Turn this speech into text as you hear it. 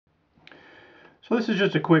So this is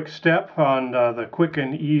just a quick step on the quick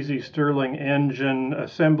and easy Stirling engine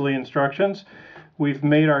assembly instructions. We've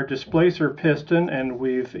made our displacer piston and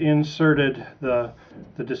we've inserted the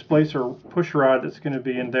displacer push rod that's going to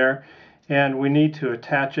be in there, and we need to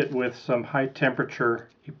attach it with some high temperature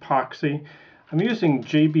epoxy. I'm using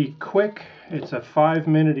JB Quick. It's a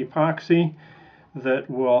 5-minute epoxy that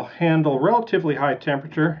will handle relatively high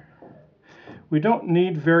temperature. We don't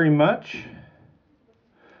need very much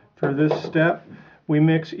for this step. We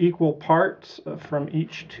mix equal parts from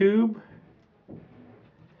each tube.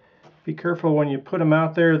 Be careful when you put them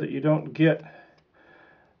out there that you don't get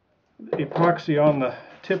the epoxy on the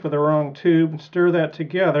tip of the wrong tube. Stir that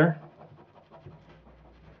together.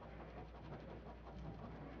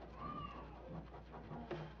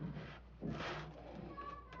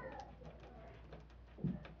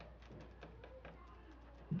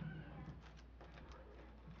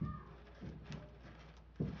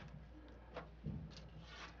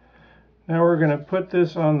 Now we're going to put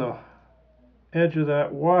this on the edge of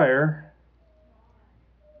that wire.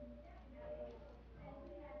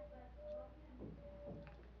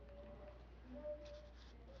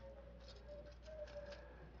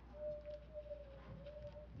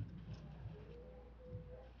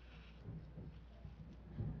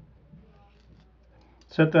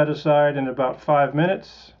 Set that aside in about 5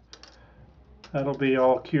 minutes. That'll be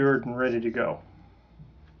all cured and ready to go.